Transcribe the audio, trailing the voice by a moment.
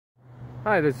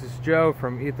Hi, this is Joe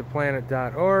from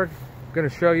eattheplanet.org. I'm going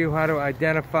to show you how to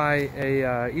identify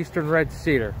a eastern red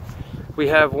cedar. We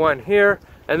have one here,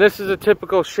 and this is a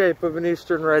typical shape of an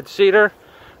eastern red cedar.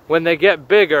 When they get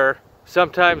bigger,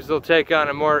 sometimes they'll take on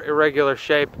a more irregular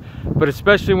shape, but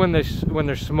especially when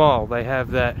they're small, they have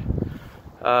that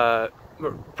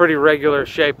pretty regular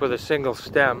shape with a single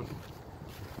stem.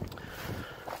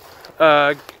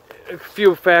 A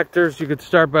few factors. You could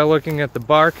start by looking at the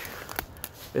bark.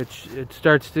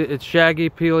 It's shaggy,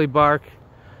 peely bark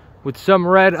with some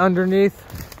red underneath,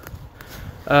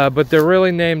 but they're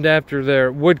really named after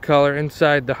their wood color.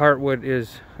 Inside, the heartwood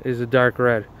is a dark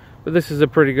red, but this is a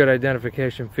pretty good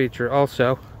identification feature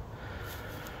also.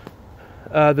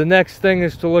 The next thing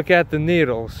is to look at the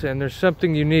needles, and there's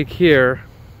something unique here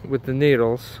with the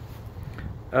needles.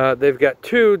 They've got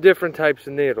two different types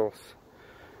of needles.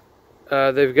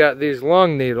 They've got these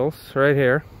long needles right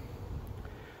here.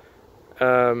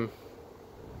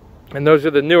 And those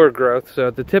are the newer growth, so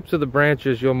at the tips of the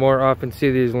branches you'll more often see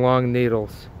these long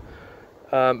needles.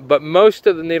 But most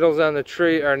of the needles on the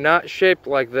tree are not shaped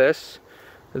like this.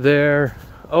 They're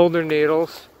older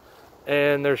needles,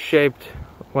 and they're shaped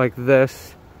like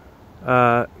this.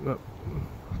 Get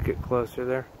closer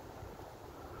there.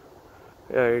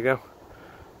 There you go.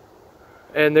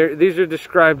 And these are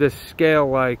described as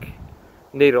scale-like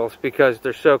needles because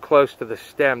they're so close to the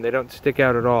stem, they don't stick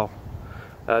out at all.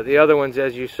 The other ones,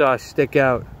 as you saw, stick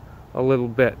out a little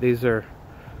bit. These are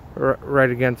right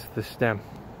against the stem.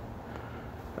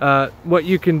 What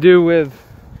you can do with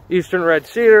eastern red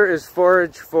cedar is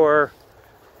forage for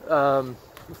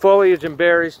foliage and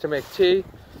berries to make tea.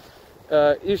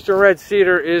 Eastern red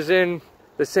cedar is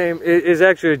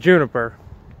actually a juniper.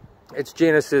 Its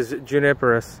genus is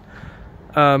Juniperus.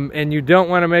 And you don't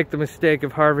want to make the mistake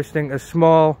of harvesting a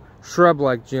small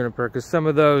shrub-like juniper, because some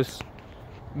of those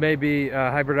may be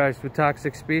hybridized with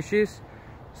toxic species.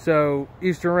 So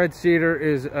eastern red cedar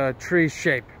is a tree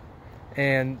shape,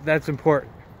 and that's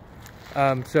important.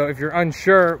 So if you're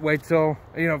unsure, wait till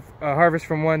harvest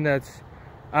from one that's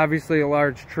obviously a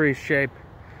large tree shape,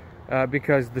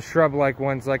 because the shrub-like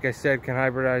ones, like I said, can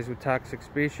hybridize with toxic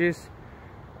species.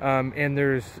 And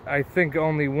there's, I think,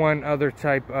 only one other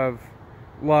type of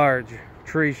large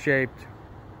tree-shaped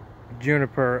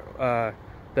juniper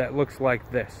that looks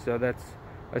like this. So that's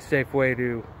a safe way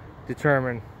to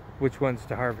determine which ones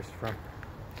to harvest from.